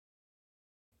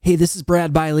Hey, this is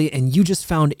Brad Biley, and you just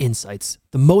found Insights,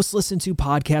 the most listened to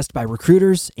podcast by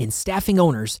recruiters and staffing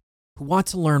owners who want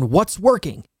to learn what's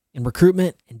working in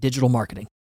recruitment and digital marketing.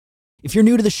 If you're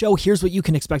new to the show, here's what you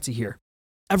can expect to hear.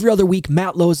 Every other week,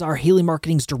 Matt Lozar, Haley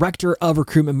Marketing's Director of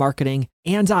Recruitment Marketing,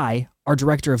 and I, our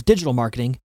Director of Digital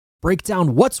Marketing, break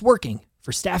down what's working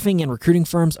for staffing and recruiting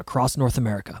firms across North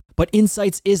America. But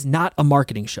Insights is not a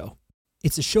marketing show.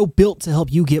 It's a show built to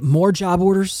help you get more job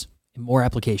orders and more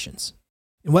applications.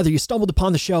 And whether you stumbled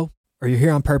upon the show or you're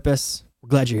here on purpose, we're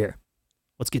glad you're here.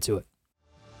 Let's get to it.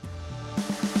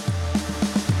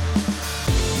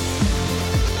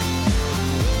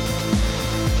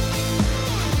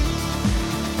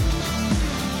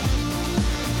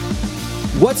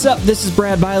 What's up? This is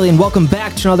Brad Biley, and welcome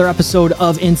back to another episode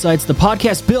of Insights, the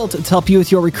podcast built to help you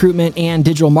with your recruitment and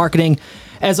digital marketing.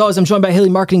 As always, I'm joined by Haley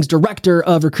Marketing's Director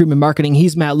of Recruitment Marketing.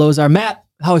 He's Matt Lozar. Matt,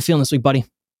 how are you feeling this week, buddy?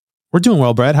 We're doing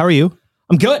well, Brad. How are you?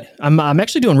 I'm good. I'm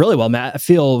actually doing really well, Matt. I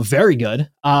feel very good.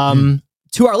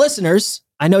 To our listeners,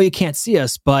 I know you can't see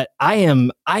us, but I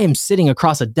am sitting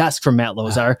across a desk from Matt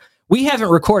Lozar. We haven't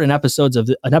recorded an episode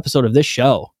of this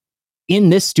show in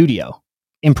this studio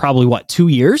in probably 2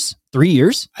 years, 3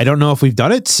 years. I don't know if we've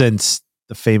done it since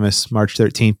the famous March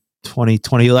 13th,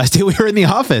 2020, last day we were in the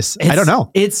office. I don't know.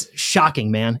 It's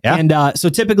shocking, man. Yeah. And so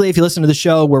typically if you listen to the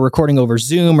show, we're recording over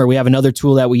Zoom or we have another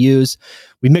tool that we use.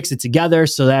 We mix it together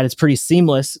so that it's pretty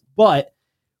seamless. But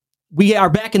we are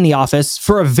back in the office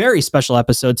for a very special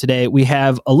episode today. We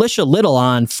have Alicia Little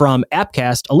on from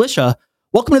Appcast. Alicia,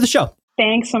 welcome to the show.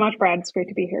 Thanks so much, Brad. It's great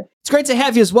to be here. It's great to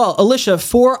have you as well. Alicia,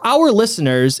 for our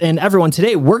listeners and everyone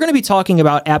today, we're going to be talking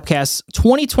about Appcast's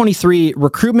 2023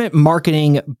 Recruitment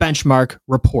Marketing Benchmark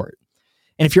Report.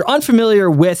 And if you're unfamiliar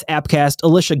with Appcast,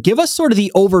 Alicia, give us sort of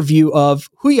the overview of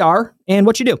who you are and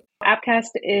what you do. Appcast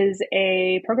is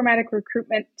a programmatic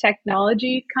recruitment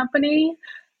technology company.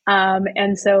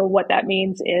 And so what that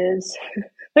means is,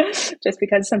 just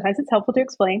because sometimes it's helpful to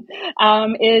explain,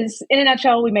 is in a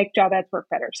nutshell, we make job ads work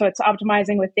better. So it's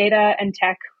optimizing with data and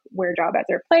tech where job ads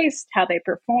are placed, how they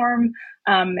perform,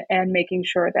 and making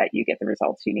sure that you get the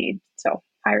results you need. So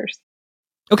hires.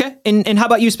 Okay. And how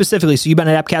about you specifically? So you've been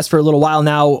at Appcast for a little while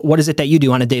now. What is it that you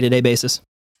do on a day-to-day basis?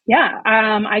 Yeah,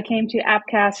 I came to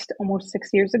Appcast almost 6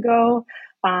 years ago.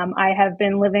 I have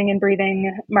been living and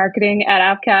breathing marketing at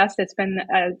Appcast. It's been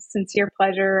a sincere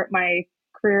pleasure. My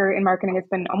career in marketing has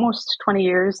been almost 20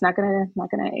 years. Not gonna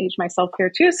age myself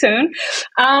here too soon.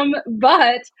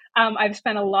 But I've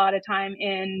spent a lot of time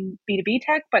in B2B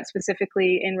tech, but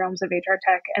specifically in realms of HR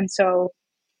tech. And so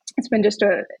it's been just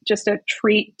a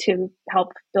treat to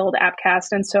help build Appcast.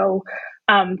 And so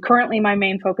currently my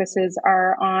main focuses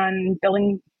are on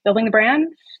building the brand,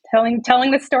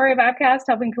 telling the story of Appcast,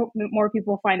 helping more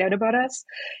people find out about us.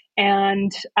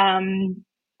 And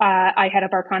I head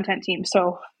up our content team.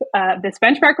 So this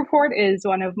benchmark report is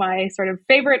one of my sort of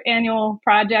favorite annual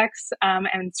projects.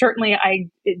 And certainly I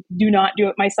do not do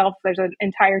it myself. There's an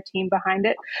entire team behind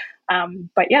it.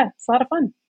 But yeah, it's a lot of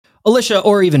fun. Alicia,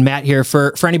 or even Matt here,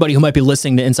 for anybody who might be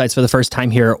listening to Insights for the first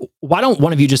time here, why don't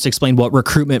one of you just explain what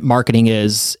recruitment marketing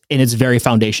is in its very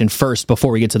foundation first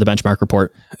before we get to the benchmark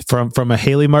report? From a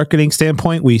Haley marketing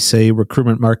standpoint, we say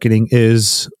recruitment marketing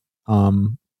is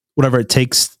whatever it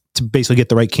takes to basically get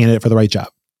the right candidate for the right job.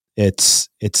 It's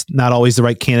not always the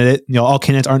right candidate. All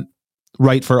candidates aren't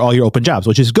right for all your open jobs,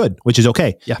 which is good, which is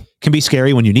okay. Yeah. Can be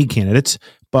scary when you need candidates,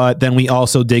 but then we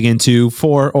also dig into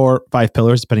 4 or 5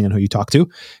 pillars, depending on who you talk to.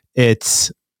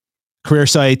 It's career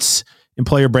sites,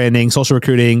 employer branding, social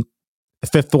recruiting. The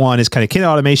 5th one is kind of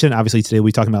candidate automation. Obviously today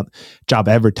we're talking about job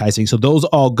advertising. So those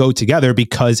all go together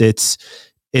because it's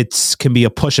can be a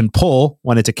push and pull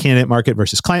when it's a candidate market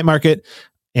versus client market.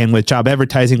 And with job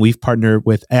advertising, we've partnered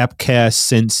with Appcast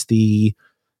since the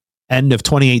end of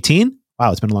 2018.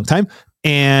 Wow, it's been a long time.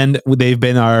 And they've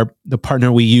been the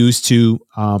partner we use to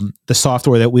the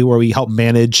software where we help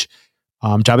manage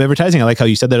job advertising. I like how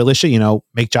you said that, Alicia,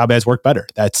 make job ads work better.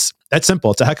 That's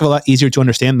simple. It's a heck of a lot easier to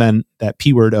understand than that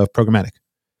P word of programmatic.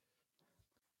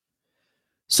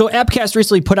 So Appcast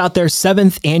recently put out their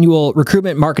 7th annual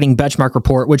recruitment marketing benchmark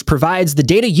report, which provides the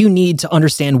data you need to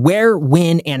understand where,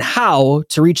 when, and how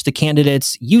to reach the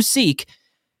candidates you seek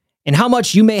and how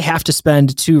much you may have to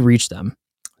spend to reach them.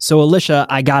 So Alicia,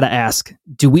 I got to ask,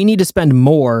 do we need to spend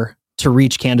more to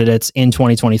reach candidates in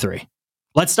 2023?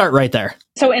 Let's start right there.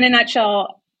 So in a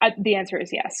nutshell, the answer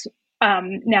is yes.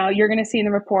 Now you're going to see in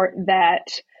the report that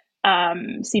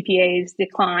CPAs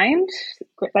declined.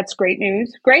 That's great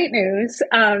news. Great news.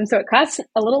 So it costs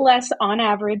a little less on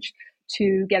average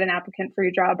to get an applicant for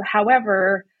your job.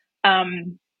 However,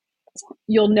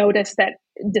 you'll notice that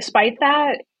despite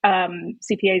that,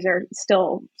 CPAs are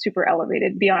still super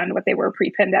elevated beyond what they were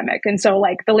pre-pandemic. And so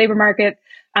like the labor market,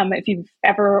 if you've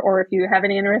ever, or if you have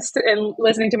any interest in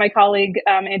listening to my colleague,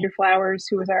 Andrew Flowers,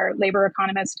 who is our labor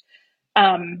economist,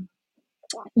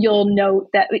 you'll note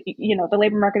that, the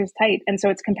labor market is tight. And so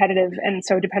it's competitive. And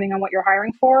so depending on what you're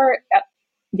hiring for,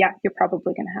 you're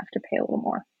probably going to have to pay a little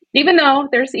more, even though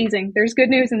there's easing. There's good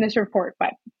news in this report,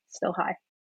 but still high.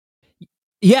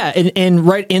 Yeah, and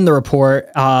right in the report,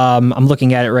 I'm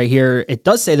looking at it right here. It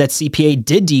does say that CPA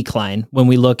did decline when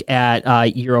we look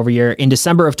at year over year. In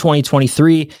December of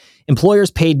 2023,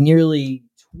 employers paid nearly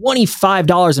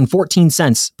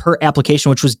 $25.14 per application,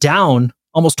 which was down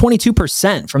almost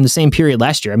 22% from the same period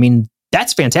last year. I mean,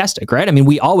 that's fantastic, right? I mean,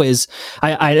 we always,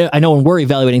 I know when we're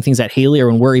evaluating things at Haley,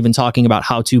 or when we're even talking about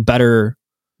how to better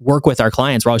work with our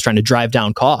clients, we're always trying to drive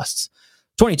down costs.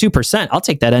 22%, I'll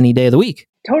take that any day of the week.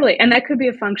 Totally. And that could be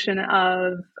a function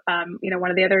of, one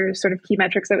of the other sort of key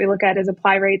metrics that we look at is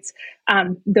apply rates.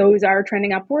 Those are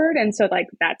trending upward. And so like,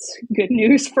 that's good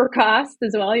news for cost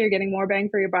as well. You're getting more bang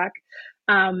for your buck.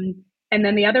 And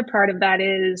then the other part of that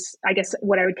is, I guess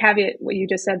what I would caveat what you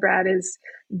just said, Brad, is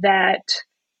that,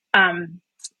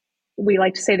 we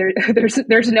like to say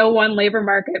there's no one labor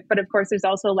market, but of course there's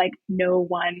also like no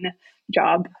one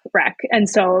job rec. And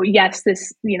so yes,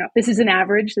 this is an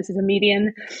average, this is a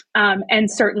median.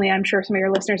 And certainly I'm sure some of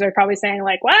your listeners are probably saying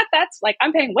like, what? That's like,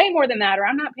 I'm paying way more than that, or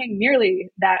I'm not paying nearly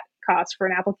that cost for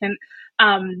an applicant.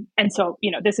 And so,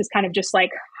 this is kind of just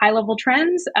like high level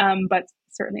trends. But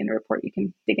certainly in the report, you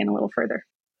can dig in a little further.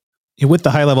 With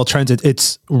the high level trends,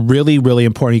 it's really, really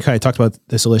important. You kind of talked about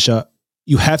this, Alicia.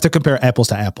 You have to compare apples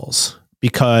to apples,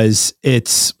 because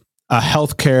it's a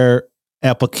healthcare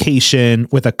application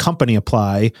with a company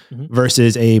apply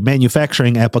versus a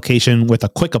manufacturing application with a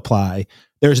quick apply.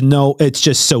 It's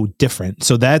just so different.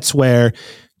 So that's where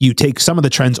you take some of the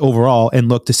trends overall and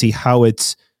look to see how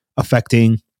it's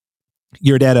affecting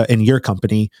your data in your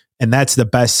company. And that's the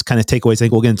best kind of takeaways. I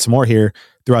think we'll get into some more here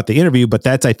throughout the interview, but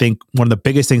that's, I think, one of the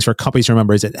biggest things for companies to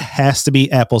remember is it has to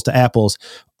be apples to apples,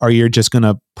 or you're just going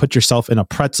to put yourself in a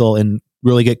pretzel and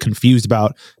really get confused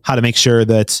about how to make sure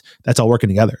that's all working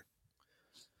together.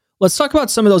 Let's talk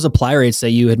about some of those apply rates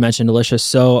that you had mentioned, Alicia.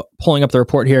 So pulling up the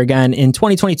report here again, in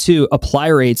 2022, apply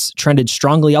rates trended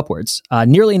strongly upwards,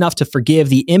 nearly enough to forgive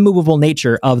the immovable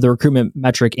nature of the recruitment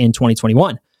metric in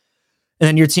 2021. And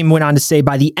then your team went on to say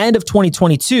by the end of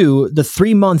 2022, the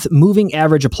 3-month moving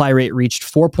average apply rate reached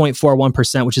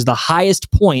 4.41%, which is the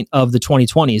highest point of the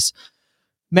 2020s.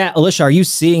 Matt, Alicia, are you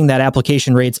seeing that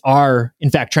application rates are in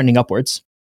fact trending upwards?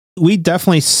 We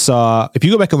definitely saw, if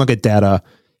you go back and look at data,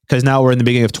 because now we're in the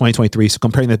beginning of 2023, so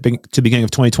comparing that to the beginning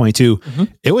of 2022,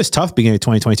 it was tough beginning of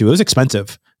 2022. It was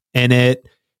expensive. And it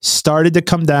started to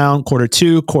come down quarter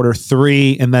 2, quarter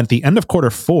 3, and then at the end of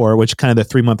quarter 4, which kind of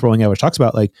the 3-month rolling average talks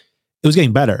about, like, it was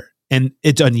getting better. And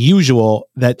it's unusual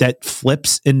that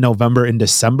flips in November and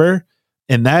December.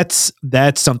 And that's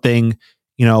something,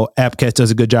 Appcast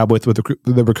does a good job with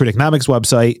the Recruit Economics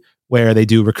website, where they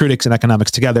do Recruitics and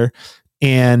economics together.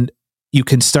 And you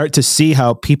can start to see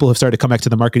how people have started to come back to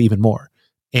the market even more.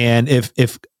 And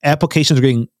if applications are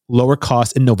getting lower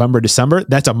cost in November, December,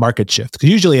 that's a market shift. Because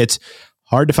usually it's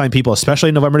hard to find people, especially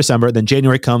in November, December. Then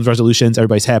January comes, resolutions,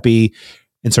 everybody's happy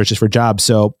and searches for jobs.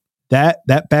 So that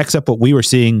backs up what we were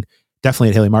seeing definitely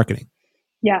at Haley Marketing.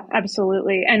 Yeah,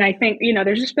 absolutely. And I think,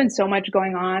 there's just been so much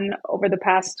going on over the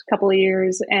past couple of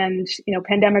years, and,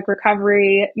 pandemic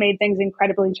recovery made things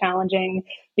incredibly challenging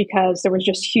because there was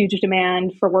just huge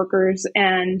demand for workers.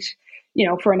 And,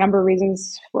 for a number of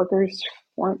reasons, workers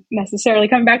weren't necessarily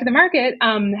coming back to the market.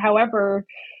 However,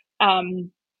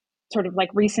 sort of like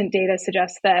recent data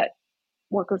suggests that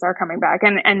workers are coming back.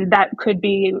 And that could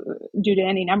be due to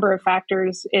any number of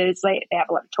factors. Is they have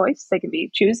a lot of choice. They can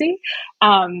be choosy.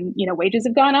 Wages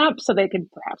have gone up, so they could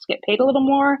perhaps get paid a little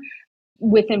more.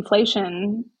 With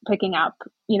inflation picking up,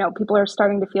 people are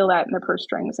starting to feel that in their purse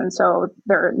strings. And so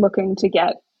they're looking to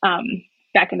get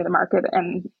back into the market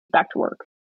and back to work.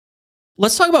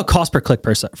 Let's talk about cost per click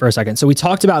for a second. So we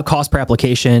talked about cost per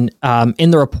application.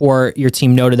 In the report, your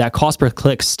team noted that cost per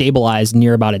click stabilized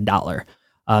near about $1.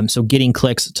 So getting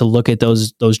clicks to look at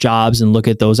those jobs and look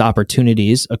at those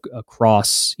opportunities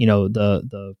across,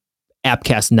 the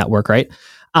Appcast network, right?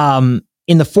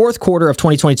 In the fourth quarter of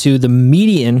 2022, the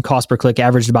median cost per click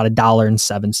averaged about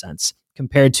 $1.07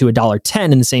 compared to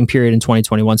 $1.10 in the same period in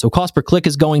 2021. So cost per click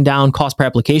is going down, cost per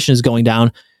application is going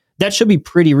down. That should be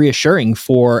pretty reassuring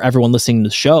for everyone listening to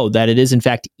the show that it is in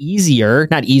fact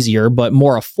not easier, but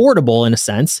more affordable in a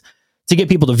sense to get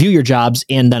people to view your jobs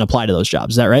and then apply to those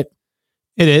jobs. Is that right?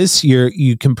 It is.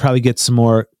 You can probably get some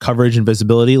more coverage and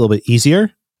visibility a little bit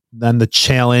easier, then the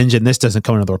challenge, and this doesn't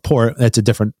come into the report, that's a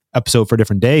different episode for a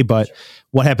different day, but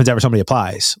what happens after somebody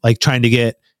applies? Like trying to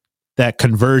get that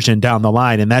conversion down the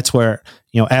line. And that's where,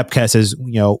 Appcast has,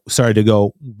 started to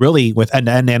go really with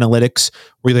end-to-end analytics,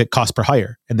 really at cost per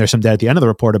hire. And there's some data at the end of the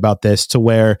report about this to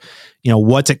where,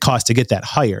 what's it cost to get that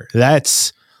hire?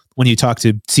 That's when you talk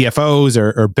to CFOs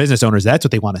or business owners, that's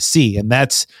what they want to see. And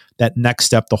that's that next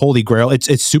step, the holy grail.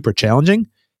 It's super challenging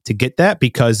to get that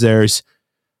because there's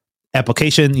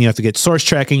application, you have to get source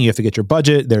tracking, you have to get your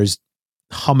budget. There's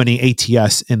how many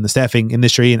ATS in the staffing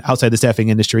industry and outside the staffing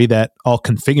industry that all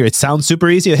configure. It sounds super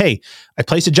easy. Hey, I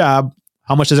placed a job.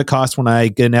 How much does it cost when I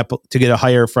get to get a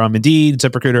hire from Indeed,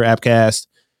 ZipRecruiter, Appcast,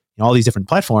 all these different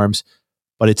platforms?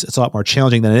 But it's a lot more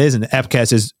challenging than it is. And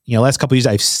Appcast is, last couple of years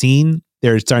I've seen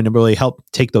they're starting to really help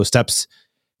take those steps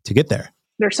to get there.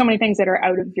 There's so many things that are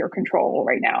out of your control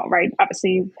right now, right?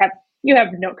 Obviously, you have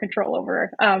no control over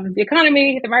the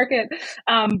economy, the market,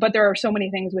 but there are so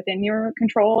many things within your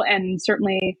control. And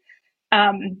certainly,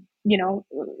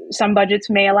 some budgets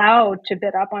may allow to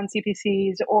bid up on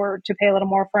CPCs or to pay a little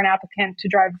more for an applicant to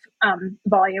drive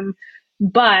volume.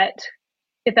 But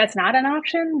if that's not an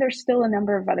option, there's still a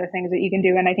number of other things that you can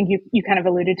do. And I think you kind of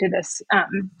alluded to this,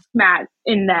 Matt,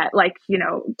 in that,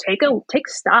 take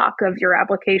stock of your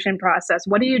application process.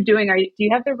 What are you doing? Do you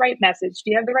have the right message?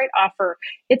 Do you have the right offer?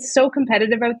 It's so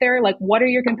competitive out there. Like, what are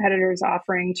your competitors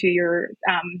offering to your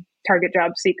target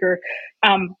job seeker?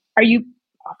 Are you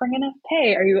offering enough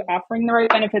pay? Are you offering the right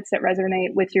benefits that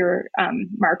resonate with your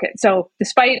market? So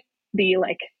despite the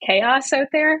chaos out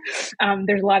there,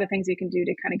 there's a lot of things you can do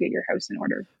to kind of get your house in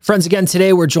order. Friends, again,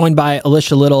 today we're joined by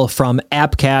Alicia Little from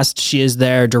Appcast. She is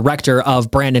their director of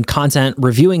brand and content,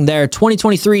 reviewing their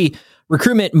 2023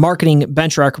 recruitment marketing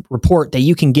benchmark report that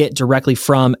you can get directly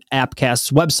from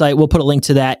Appcast's website. We'll put a link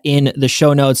to that in the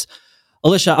show notes.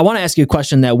 Alicia, I want to ask you a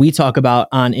question that we talk about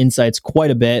on Insights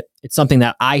quite a bit. It's something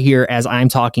that I hear as I'm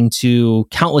talking to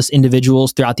countless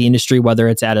individuals throughout the industry, whether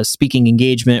it's at a speaking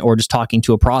engagement or just talking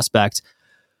to a prospect.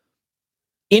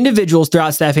 Individuals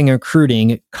throughout staffing and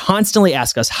recruiting constantly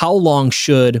ask us, how long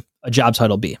should a job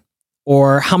title be?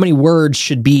 Or how many words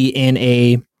should be in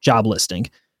a job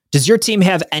listing? Does your team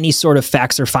have any sort of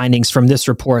facts or findings from this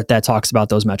report that talks about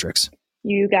those metrics?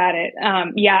 You got it.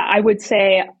 I would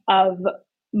say of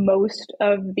most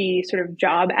of the sort of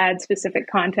job ad specific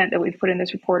content that we've put in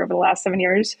this report over the last 7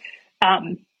 years,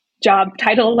 job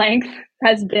title length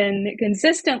has been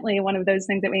consistently one of those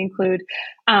things that we include.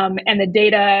 And the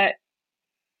data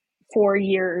for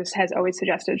years has always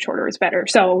suggested shorter is better.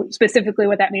 So specifically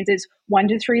what that means is 1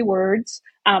 to 3 words.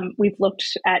 We've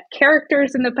looked at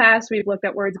characters in the past, we've looked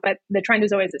at words, but the trend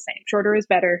is always the same. Shorter is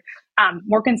better,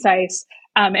 more concise.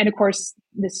 And of course,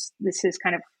 this is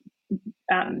kind of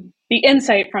the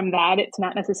insight from that. It's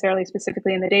not necessarily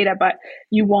specifically in the data, but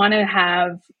you want to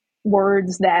have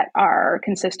words that are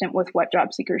consistent with what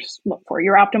job seekers look for.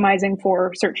 You're optimizing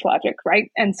for search logic,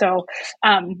 right? And so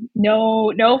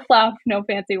no fluff, no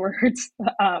fancy words,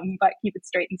 but keep it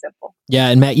straight and simple. Yeah.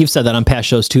 And Matt, you've said that on past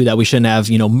shows too, that we shouldn't have,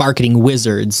 marketing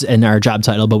wizards in our job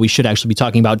title, but we should actually be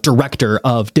talking about director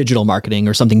of digital marketing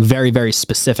or something very, very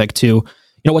specific to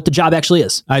what the job actually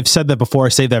is. I've said that before. I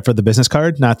say that for the business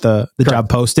card, not the job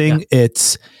posting. Yeah.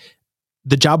 It's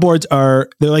the job boards they're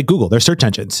like Google, they're search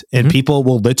engines, and people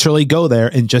will literally go there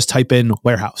and just type in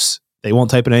warehouse. They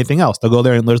won't type in anything else. They'll go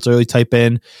there and literally type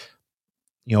in,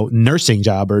 nursing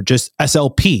job or just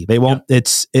SLP. They won't,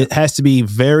 it has to be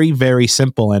very, very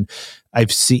simple. And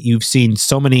you've seen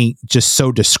so many just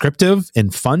so descriptive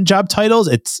and fun job titles.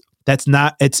 It's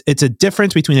a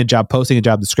difference between a job posting and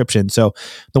job description. So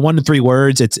the 1 to 3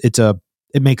 words,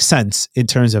 it makes sense in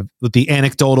terms of the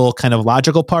anecdotal kind of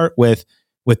logical part with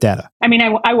data. I mean,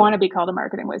 I want to be called a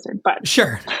marketing wizard, but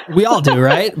sure, we all do,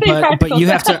 right? but you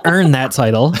have to earn that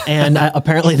title, and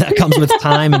apparently that comes with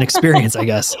time and experience, I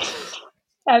guess.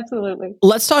 Absolutely.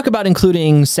 Let's talk about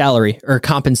including salary or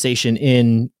compensation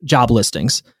in job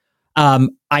listings.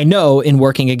 I know in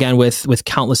working again with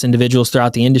countless individuals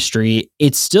throughout the industry,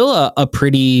 it's still a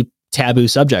pretty taboo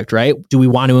subject, right? Do we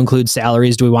want to include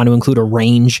salaries? Do we want to include a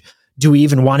range? Do we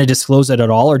even want to disclose it at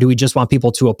all? Or do we just want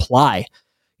people to apply?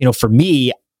 For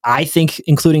me, I think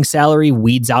including salary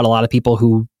weeds out a lot of people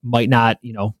who might not,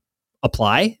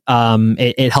 apply.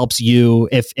 It helps you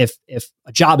if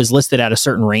a job is listed at a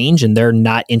certain range and they're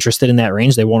not interested in that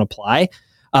range, they won't apply.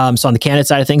 So on the candidate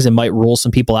side of things, it might rule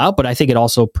some people out, but I think it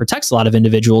also protects a lot of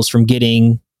individuals from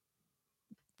getting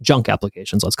junk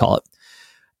applications, let's call it.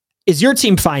 Is your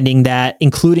team finding that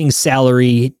including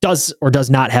salary does or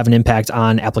does not have an impact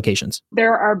on applications?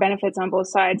 There are benefits on both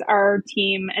sides. Our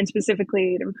team, and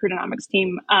specifically the Recruitonomics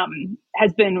team,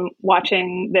 has been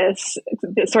watching this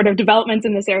sort of developments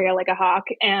in this area like a hawk.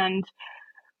 And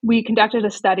we conducted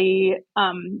a study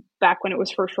back when it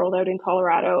was first rolled out in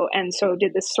Colorado. And so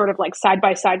did this sort of like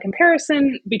side-by-side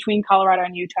comparison between Colorado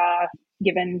and Utah,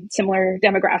 given similar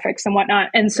demographics and whatnot.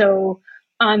 And so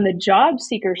on the job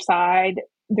seeker side,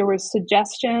 there was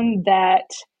suggestion that,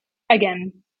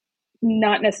 again,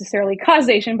 not necessarily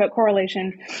causation, but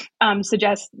correlation,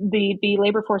 suggests the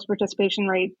labor force participation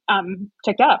rate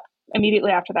ticked up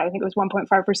immediately after that. I think it was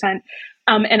 1.5%.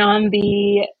 And on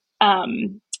the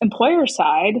employer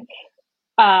side,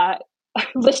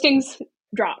 listings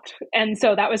dropped. And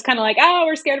so that was kind of like, oh,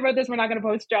 we're scared about this. We're not going to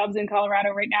post jobs in Colorado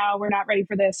right now. We're not ready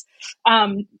for this.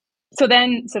 So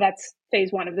that's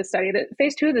phase one of the study.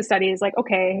 Phase two of the study is like,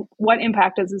 okay, what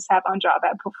impact does this have on job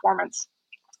ad performance?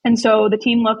 And so the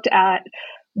team looked at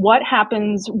what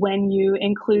happens when you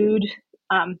include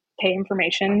pay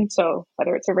information. So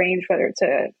whether it's a range, whether it's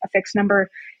a fixed number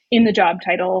in the job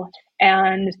title.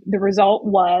 And the result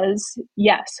was,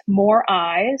 yes, more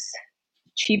eyes,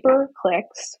 cheaper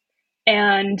clicks.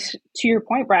 And to your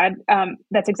point, Brad,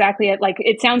 that's exactly it. Like,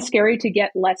 it sounds scary to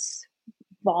get less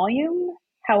volume.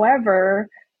 However,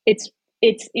 it's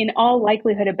in all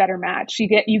likelihood a better match.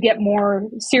 You get more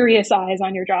serious eyes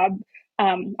on your job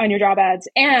ads.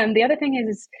 And the other thing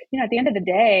is, at the end of the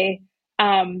day,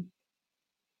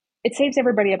 it saves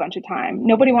everybody a bunch of time.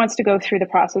 Nobody wants to go through the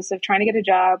process of trying to get a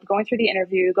job, going through the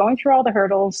interview, going through all the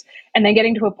hurdles, and then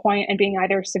getting to a point and being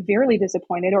either severely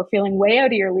disappointed or feeling way out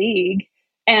of your league.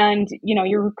 And,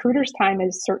 your recruiter's time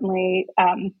is certainly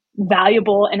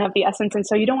valuable and of the essence. And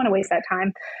so you don't want to waste that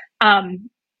time.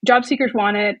 Job seekers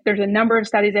want it. There's a number of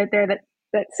studies out there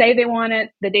that say they want it.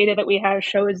 The data that we have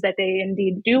shows that they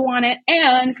indeed do want it.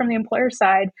 And from the employer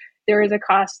side, there is a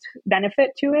cost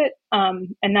benefit to it.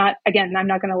 And not, again, I'm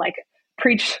not going to like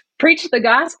preach the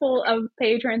gospel of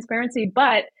pay transparency,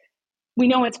 but we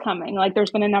know it's coming. Like, there's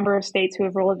been a number of states who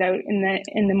have rolled it out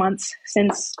in the months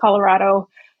since Colorado.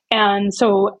 And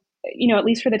so, at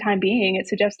least for the time being, it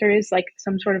suggests there is like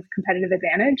some sort of competitive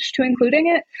advantage to including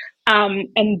it.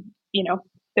 And,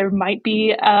 there might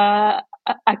be a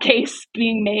case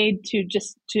being made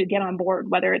to get on board,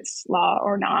 whether it's law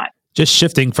or not. Just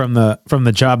shifting from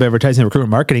the job advertising and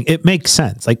recruitment marketing, it makes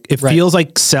sense. Like, it feels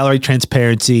like salary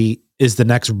transparency is the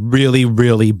next really,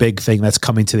 really big thing that's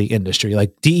coming to the industry.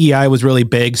 Like, DEI was really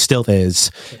big, still is.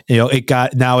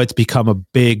 Now it's become a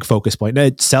big focus point.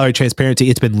 Salary transparency,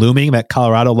 it's been looming. That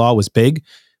Colorado law was big.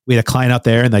 We had a client out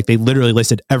there and like they literally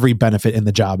listed every benefit in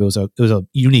the job. It was a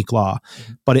unique law,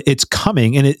 but it's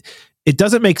coming, and it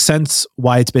doesn't make sense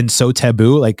why it's been so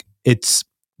taboo. Like, it's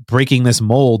breaking this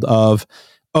mold of,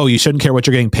 oh, you shouldn't care what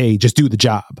you're getting paid, just do the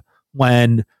job,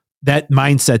 when that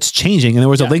mindset's changing. And there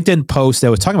was a LinkedIn post that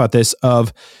was talking about this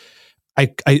of,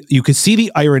 you could see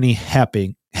the irony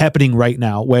happening right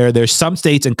now, where there's some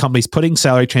states and companies putting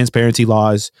salary transparency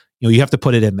laws, you have to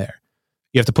put it in there.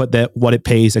 You have to put that, what it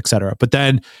pays, et cetera. But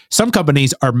then some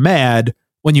companies are mad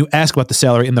when you ask about the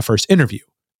salary in the first interview.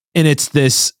 And it's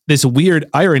this weird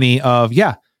irony of,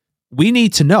 we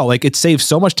need to know. Like, it saves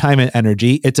so much time and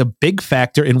energy. It's a big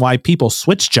factor in why people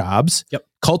switch jobs. Yep.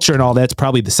 Culture and all that's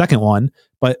probably the second one,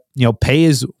 but pay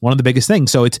is one of the biggest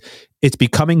things. So it's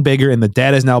becoming bigger, and the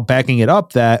data is now backing it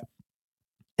up.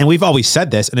 And we've always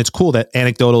said this, and it's cool that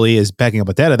anecdotally is backing up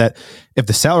with data, that if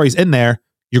the salary's in there,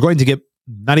 you're going to get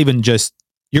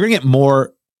you're going to get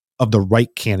more of the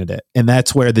right candidate. And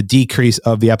that's where the decrease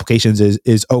of the applications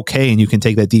is okay. And you can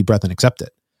take that deep breath and accept it.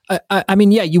 I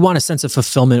mean, you want a sense of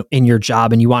fulfillment in your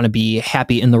job and you want to be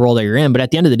happy in the role that you're in. But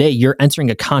at the end of the day, you're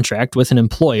entering a contract with an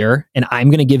employer, and I'm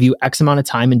going to give you X amount of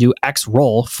time and do X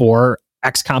role for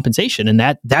X compensation. And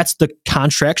that's the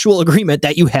contractual agreement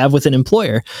that you have with an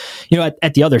employer.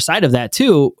 At the other side of that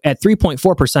too, at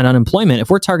 3.4% unemployment, if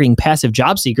we're targeting passive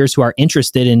job seekers who are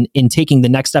interested in taking the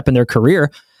next step in their career,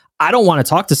 I don't want to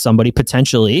talk to somebody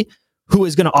potentially who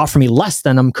is going to offer me less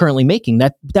than I'm currently making.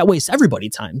 That wastes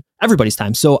everybody's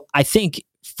time. So I think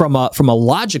from a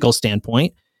logical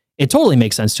standpoint, it totally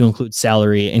makes sense to include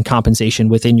salary and compensation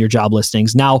within your job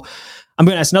listings. Now, I'm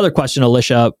going to ask another question,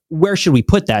 Alicia. Where should we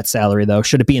put that salary, though?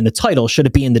 Should it be in the title? Should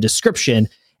it be in the description?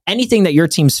 Anything that your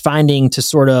team's finding to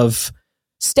sort of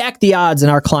stack the odds in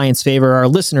our client's favor, our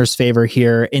listeners' favor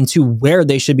here, into where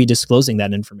they should be disclosing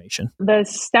that information? The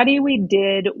study we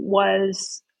did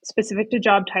was specific to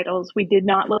job titles. We did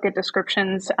not look at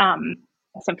descriptions,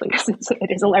 simply because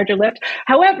it is a larger lift.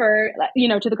 However,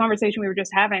 to the conversation we were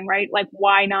just having, right? Like,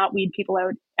 why not weed people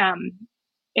out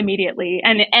immediately.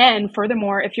 And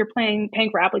furthermore, if you're paying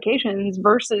for applications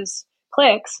versus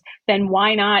clicks, then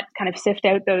why not kind of sift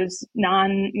out those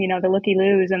the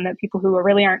looky-loos and the people who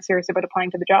really aren't serious about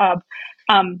applying to the job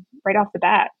right off the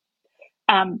bat.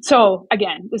 So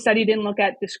again, the study didn't look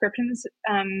at descriptions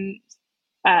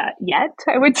yet,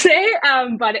 I would say,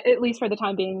 but at least for the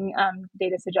time being,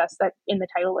 data suggests that in the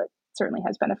title, it certainly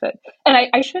has benefit. And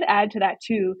I should add to that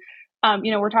too,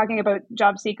 we're talking about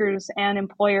job seekers and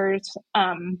employers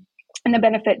and the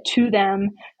benefit to them,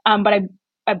 but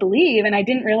I believe, and I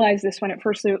didn't realize this when it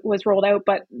first was rolled out,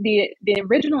 but the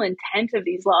original intent of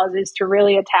these laws is to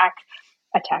really attack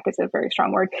is a very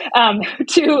strong word,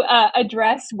 to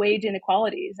address wage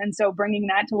inequalities. And so bringing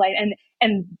that to light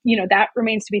and that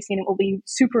remains to be seen. It will be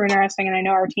super interesting. And I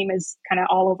know our team is kind of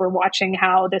all over watching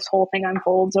how this whole thing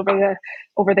unfolds over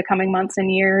the coming months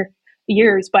and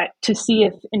years, but to see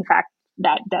if in fact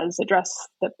that does address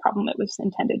the problem it was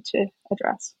intended to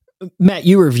address. Matt,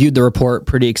 you reviewed the report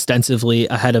pretty extensively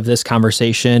ahead of this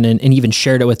conversation and even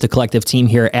shared it with the collective team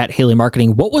here at Haley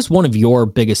Marketing. What was one of your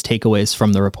biggest takeaways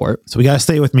from the report? So we got to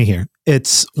stay with me here.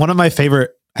 It's one of my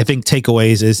favorite, I think,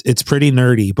 takeaways is it's pretty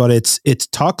nerdy, but it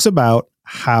talks about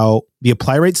how the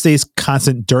apply rate stays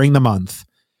constant during the month,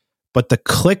 but the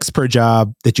clicks per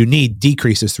job that you need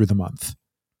decreases through the month.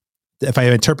 If I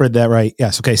interpreted that right.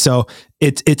 Yes. Okay. So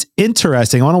it's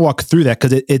interesting. I want to walk through that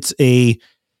because it's a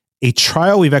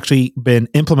trial we've actually been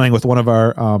implementing with one of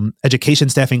our education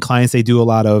staffing clients. They do a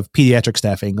lot of pediatric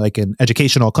staffing, like in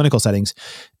educational clinical settings.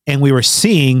 And we were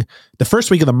seeing the first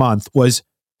week of the month was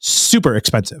super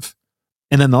expensive.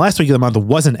 And then the last week of the month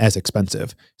wasn't as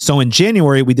expensive. So in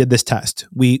January, we did this test.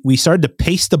 We started to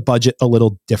pace the budget a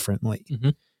little differently. Mm-hmm.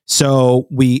 So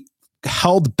we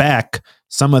held back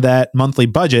some of that monthly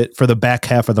budget for the back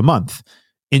half of the month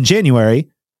in January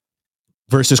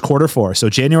versus quarter four. So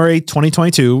January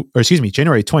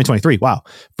 2023, wow,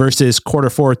 versus quarter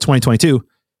four, 2022,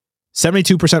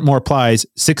 72% more applies,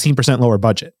 16% lower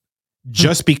budget,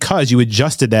 just because you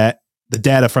adjusted the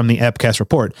data from the Appcast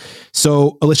report.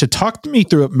 So Alicia, talk to me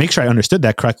through it, make sure I understood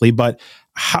that correctly, but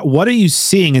what are you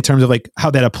seeing in terms of like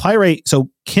how that apply rate, so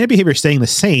candidate behavior staying the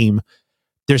same,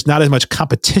 there's not as much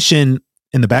competition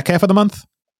in the back half of the month?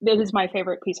 This is my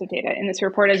favorite piece of data in this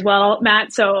report as well,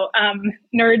 Matt. So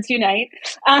nerds unite.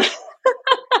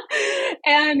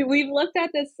 And we've looked at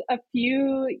this a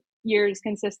few years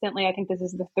consistently. I think this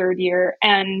is the third year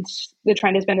and the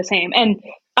trend has been the same. And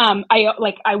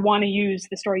I want to use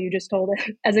the story you just told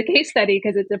as a case study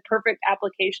because it's a perfect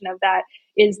application of that,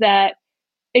 is that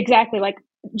exactly like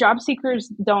job seekers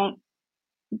don't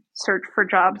search for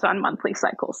jobs on monthly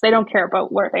cycles. They don't care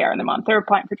about where they are in the month. They're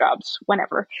applying for jobs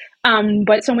whenever.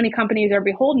 But so many companies are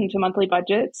beholden to monthly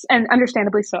budgets, and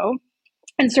understandably so.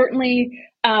 And certainly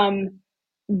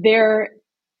their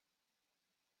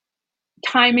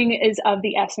timing is of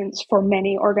the essence for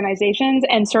many organizations.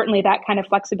 And certainly that kind of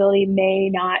flexibility may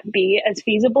not be as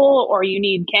feasible, or you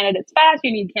need candidates fast,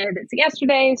 you need candidates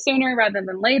yesterday, sooner rather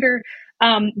than later.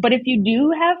 But if you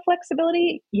do have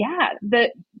flexibility,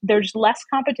 there's less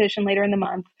competition later in the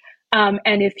month.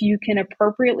 And if you can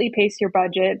appropriately pace your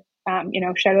budget,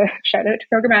 shout out to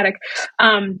programmatic,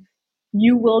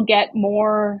 you will get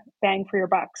more bang for your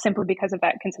buck simply because of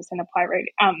that consistent apply rate.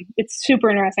 It's super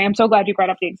interesting. I'm so glad you brought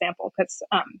up the example because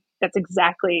that's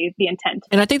exactly the intent.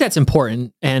 And I think that's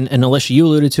important. And Alicia, you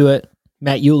alluded to it.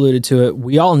 Matt, you alluded to it.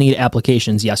 We all need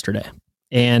applications yesterday.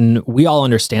 And we all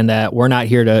understand that. We're not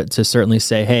here to certainly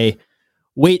say, hey,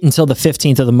 wait until the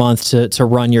 15th of the month to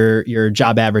run your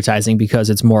job advertising because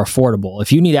it's more affordable.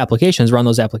 If you need applications, run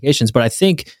those applications. But I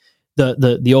think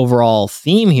the overall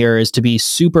theme here is to be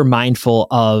super mindful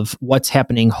of what's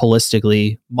happening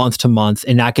holistically month to month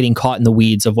and not getting caught in the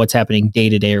weeds of what's happening day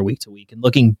to day or week to week and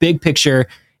looking big picture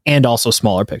and also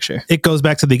smaller picture. It goes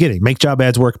back to the beginning. Make job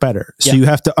ads work better. So you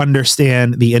have to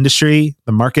understand the industry,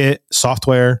 the market,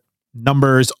 software,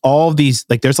 numbers, all of these,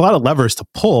 like there's a lot of levers to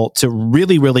pull to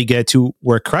really, really get to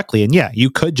work correctly. And you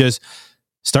could just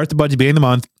start the budget beginning of the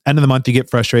month, end of the month, you get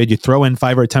frustrated, you throw in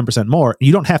 5 or 10% more.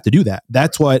 You don't have to do that.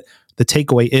 That's what the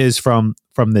takeaway is from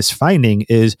this finding,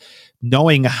 is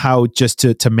knowing how just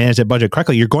to manage that budget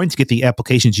correctly. You're going to get the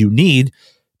applications you need.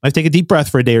 Might take a deep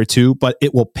breath for a day or two, but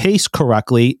it will pace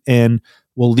correctly and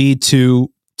will lead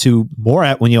to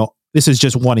more this is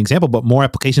just one example, but more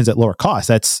applications at lower cost.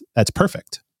 That's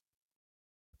perfect.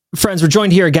 Friends, we're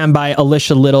joined here again by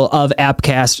Alicia Little of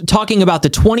Appcast, talking about the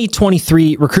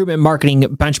 2023 Recruitment Marketing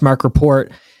Benchmark Report.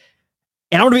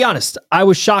 And I'm going to be honest, I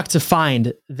was shocked to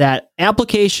find that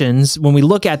applications, when we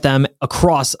look at them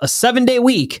across a 7-day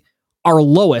week, are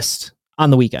lowest on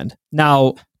the weekend.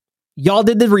 Now, y'all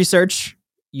did the research.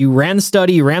 You ran the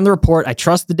study, you ran the report. I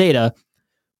trust the data.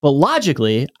 But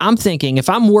logically, I'm thinking if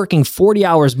I'm working 40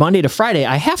 hours Monday to Friday,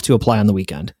 I have to apply on the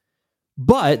weekend.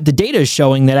 But the data is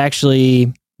showing that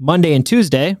actually Monday and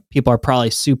Tuesday, people are probably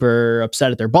super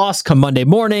upset at their boss. Come Monday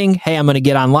morning, hey, I'm going to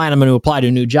get online. I'm going to apply to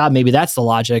a new job. Maybe that's the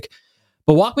logic.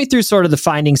 But walk me through sort of the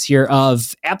findings here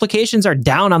of applications are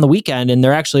down on the weekend and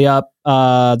they're actually up.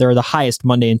 They're the highest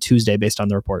Monday and Tuesday based on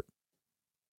the report.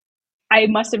 I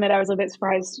must admit I was a bit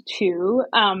surprised too.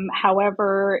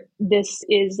 However, this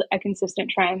is a consistent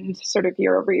trend sort of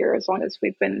year over year as long as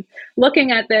we've been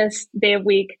looking at this day of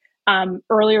week.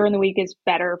 Earlier in the week is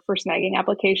better for snagging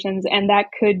applications. And that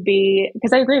could be,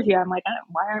 because I agree with you, I'm like,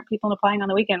 why aren't people applying on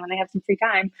the weekend when they have some free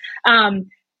time?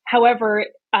 However,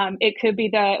 it could be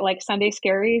that like Sunday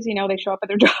scaries, they show up at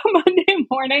their job Monday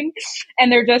morning and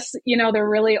they're just, they're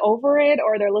really over it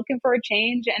or they're looking for a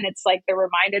change and it's like they're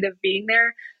reminded of being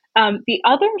there. The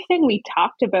other thing we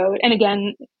talked about, and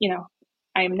again,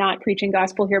 I am not preaching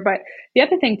gospel here, but the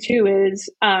other thing too is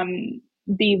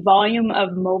the volume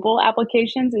of mobile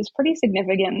applications is pretty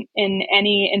significant in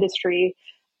any industry.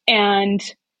 And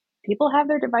people have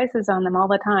their devices on them all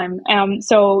the time.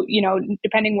 So,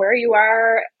 depending where you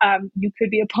are, you could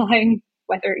be applying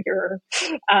whether you're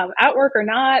at work or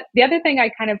not. The other thing I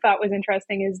kind of thought was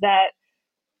interesting is that,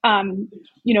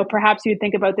 perhaps you'd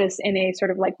think about this in a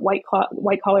sort of like white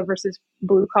collar versus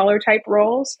blue collar type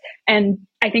roles. And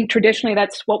I think traditionally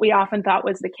that's what we often thought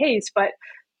was the case. But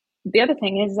the other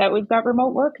thing is that we've got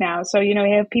remote work now. So, you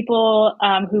have people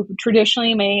who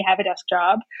traditionally may have a desk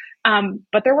job,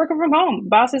 but they're working from home.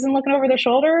 Boss isn't looking over their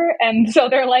shoulder. And so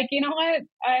they're like, you know what,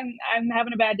 I'm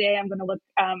having a bad day. I'm going to look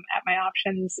at my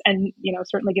options. And,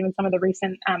 certainly given some of the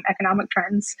recent economic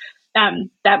trends,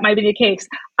 that might be the case.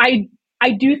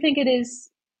 I do think it is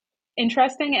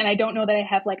interesting. And I don't know that I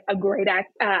have like a great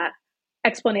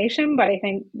explanation, but I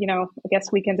think, I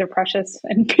guess weekends are precious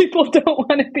and people don't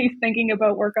want to be thinking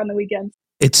about work on the weekends.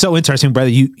 It's so interesting,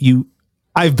 brother.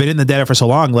 I've been in the data for so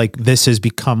long, like this has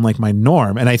become like my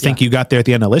norm. And I think you got there at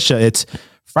the end, Alicia. It's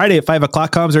Friday at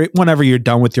 5:00 comes or whenever you're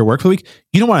done with your work for the week.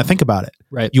 You don't want to think about it.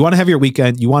 Right. You want to have your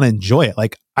weekend. You want to enjoy it.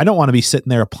 Like I don't want to be sitting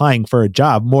there applying for a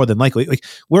job more than likely. Like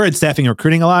we're in staffing and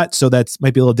recruiting a lot. So that's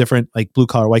might be a little different, like blue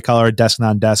collar, white collar, desk,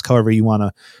 non-desk, however you want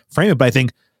to frame it. But I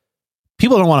think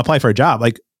people don't want to apply for a job.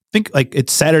 Like think like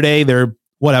it's Saturday, they're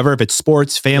whatever, if it's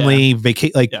sports, family,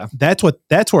 vacation, like that's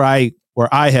where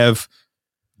I have,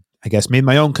 I guess, made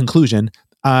my own conclusion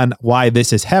on why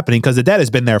this is happening. Because the data has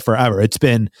been there forever. It's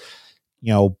been,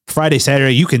 Friday,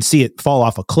 Saturday, you can see it fall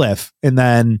off a cliff. And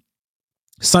then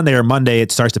Sunday or Monday,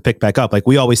 it starts to pick back up. Like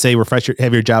we always say,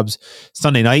 have your jobs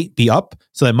Sunday night be up.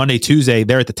 So that Monday, Tuesday,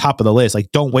 they're at the top of the list.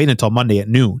 Like don't wait until Monday at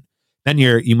noon. Then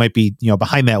you might be,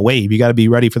 behind that wave. You got to be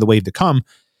ready for the wave to come.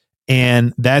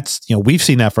 And that's, we've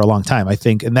seen that for a long time, I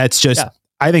think. And that's just,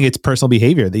 I think it's personal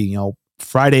behavior.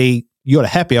 Friday, you go to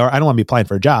happy hour. I don't want to be applying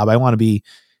for a job. I want to be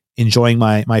enjoying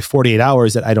my 48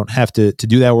 hours that I don't have to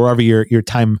do that wherever your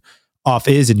time off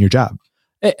is in your job.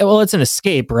 Well, it's an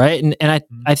escape, right? And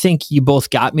I think you both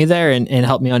got me there and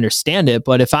helped me understand it.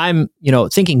 But if I'm,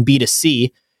 thinking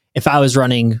B2C, if I was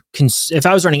running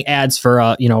ads for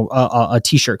a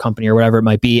t-shirt company or whatever it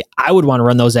might be, I would want to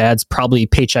run those ads probably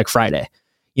paycheck Friday.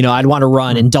 I'd want to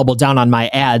run and double down on my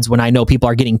ads when I know people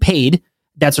are getting paid.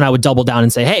 That's when I would double down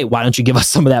and say, hey, why don't you give us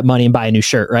some of that money and buy a new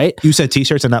shirt, right? You said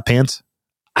t-shirts and not pants?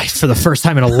 For the first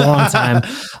time in a long time,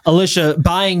 Alicia,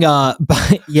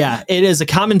 it is a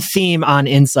common theme on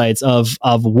Insights of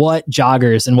what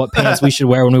joggers and what pants we should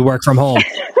wear when we work from home.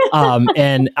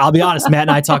 And I'll be honest, Matt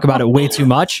and I talk about it way too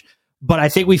much, but I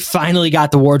think we finally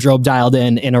got the wardrobe dialed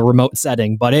in a remote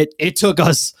setting, but it took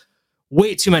us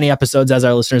way too many episodes, as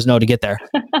our listeners know, to get there.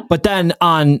 But then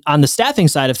on the staffing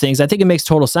side of things, I think it makes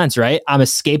total sense, right? I'm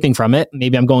escaping from it.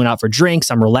 Maybe I'm going out for drinks.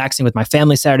 I'm relaxing with my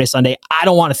family Saturday, Sunday. I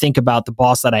don't want to think about the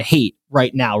boss that I hate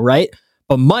right now, right?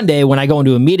 But Monday, when I go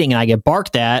into a meeting and I get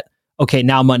barked at, okay,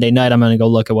 now Monday night, I'm going to go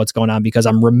look at what's going on because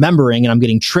I'm remembering and I'm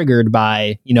getting triggered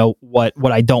by, what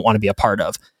I don't want to be a part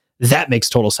of. That makes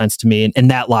total sense to me.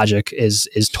 And that logic is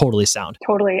totally sound.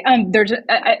 Totally. There's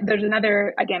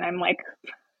another, again,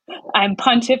 I'm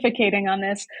pontificating on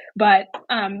this, but,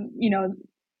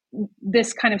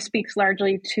 this kind of speaks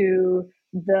largely to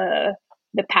the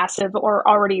passive or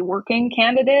already working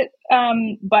candidate.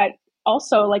 But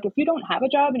also like, if you don't have a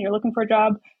job and you're looking for a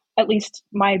job, at least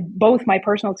both my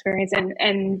personal experience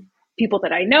and people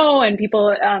that I know and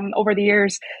people, over the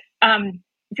years,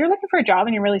 if you're looking for a job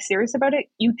and you're really serious about it,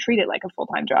 you treat it like a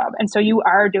full-time job. And so you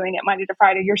are doing it Monday to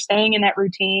Friday. You're staying in that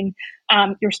routine.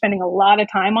 You're spending a lot of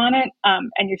time on it.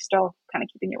 And you're still kind of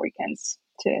keeping your weekends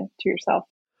to yourself.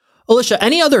 Alicia,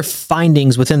 any other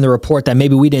findings within the report that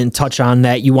maybe we didn't touch on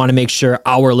that you want to make sure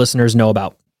our listeners know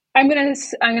about? I'm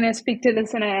gonna speak to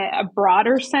this in a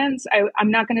broader sense.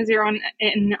 I'm not going to zero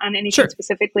in on anything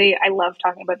specifically. I love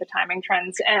talking about the timing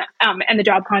trends and the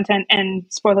job content. And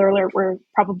spoiler alert, we're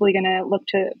probably going to look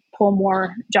to pull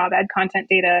more job ad content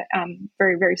data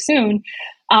very, very soon.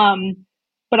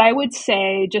 But I would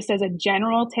say, just as a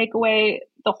general takeaway,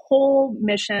 the whole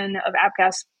mission of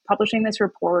Appcast publishing this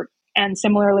report, and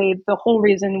similarly, the whole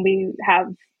reason we have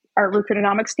our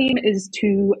Recruitonomics team, is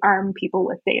to arm people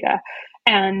with data.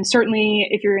 And certainly,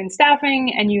 if you're in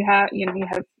staffing and you have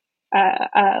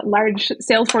a large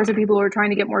sales force of people who are trying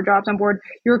to get more jobs on board,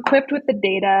 you're equipped with the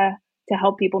data to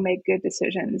help people make good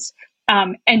decisions.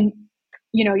 And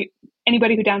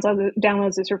anybody who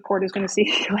downloads this report is going to see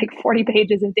like 40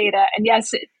 pages of data. And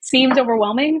yes, it seems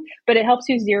overwhelming, but it helps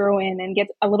you zero in and get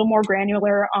a little more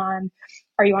granular on,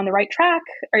 are you on the right track?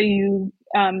 Are you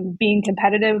being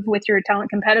competitive with your talent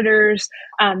competitors?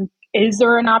 Is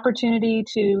there an opportunity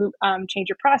to change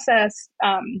your process,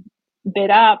 bid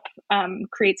up,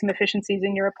 create some efficiencies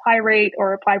in your apply rate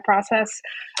or apply process?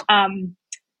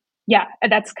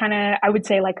 That's kind of, I would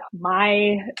say, like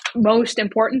my most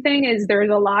important thing is there's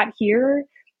a lot here,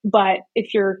 but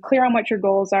if you're clear on what your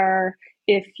goals are,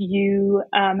 if you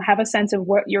have a sense of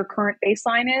what your current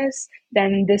baseline is,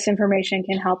 then this information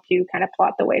can help you kind of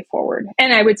plot the way forward.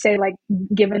 And I would say, like,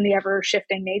 given the ever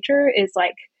shifting nature, is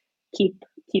like keep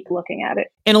looking at it.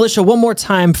 And Alicia, one more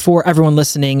time for everyone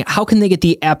listening, how can they get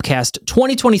the Appcast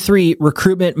 2023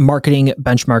 Recruitment Marketing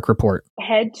Benchmark Report?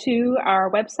 Head to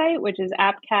our website, which is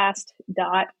appcast.io.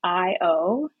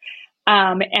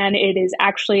 And it is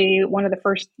actually one of the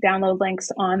first download links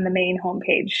on the main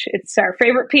homepage. It's our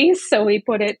favorite piece, so we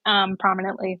put it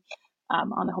prominently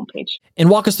on the homepage. And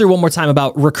walk us through one more time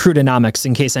about Recruitonomics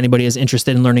in case anybody is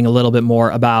interested in learning a little bit more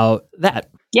about that.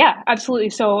 Yeah, absolutely.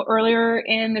 So earlier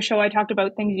in the show, I talked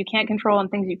about things you can't control and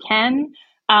things you can.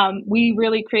 We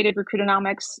really created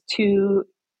Recruitonomics to,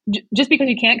 just because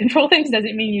you can't control things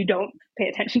doesn't mean you don't pay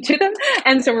attention to them.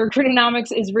 And so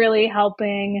Recruitonomics is really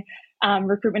helping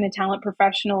recruitment and talent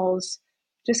professionals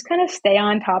just kind of stay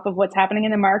on top of what's happening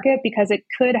in the market, because it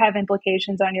could have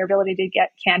implications on your ability to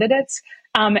get candidates.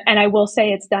 And I will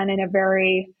say it's done in a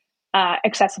very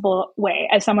accessible way.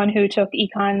 As someone who took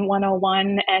Econ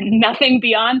 101 and nothing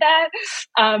beyond that,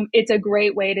 it's a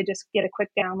great way to just get a quick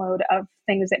download of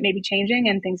things that may be changing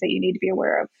and things that you need to be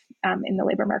aware of in the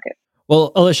labor market.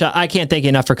 Well, Alicia, I can't thank you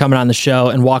enough for coming on the show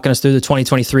and walking us through the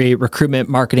 2023 Recruitment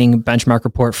Marketing Benchmark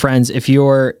Report. Friends, if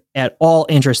you're at all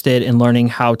interested in learning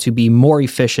how to be more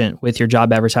efficient with your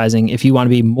job advertising, if you want to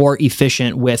be more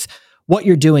efficient with what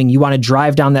you're doing, you want to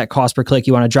drive down that cost per click,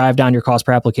 you want to drive down your cost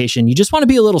per application, you just want to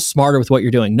be a little smarter with what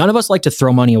you're doing. None of us like to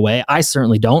throw money away. I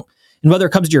certainly don't. And whether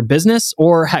it comes to your business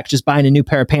or heck, just buying a new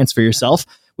pair of pants for yourself,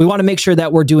 we want to make sure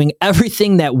that we're doing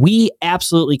everything that we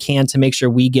absolutely can to make sure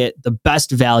we get the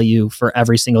best value for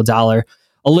every single dollar.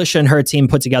 Alicia and her team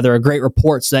put together a great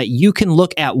report so that you can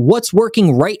look at what's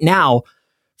working right now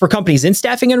for companies in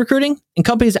staffing and recruiting and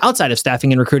companies outside of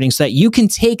staffing and recruiting, so that you can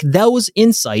take those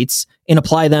insights and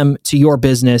apply them to your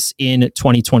business in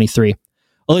 2023.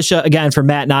 Alicia, again, for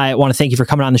Matt and I want to thank you for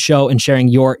coming on the show and sharing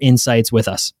your insights with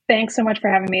us. Thanks so much for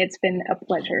having me. It's been a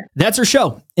pleasure. That's our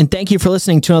show. And thank you for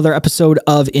listening to another episode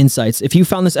of Insights. If you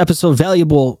found this episode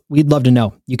valuable, we'd love to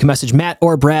know. You can message Matt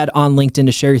or Brad on LinkedIn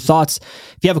to share your thoughts.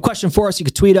 If you have a question for us, you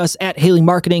can tweet us at Haley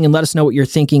Marketing and let us know what you're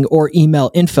thinking, or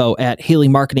email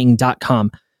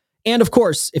info@haleymarketing.com. And of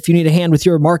course, if you need a hand with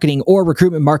your marketing or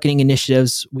recruitment marketing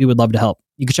initiatives, we would love to help.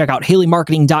 You can check out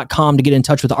haleymarketing.com to get in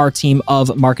touch with our team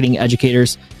of marketing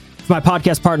educators. For my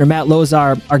podcast partner, Matt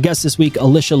Lozar, our guest this week,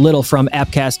 Alicia Little from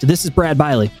Appcast, this is Brad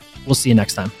Biley. We'll see you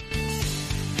next time.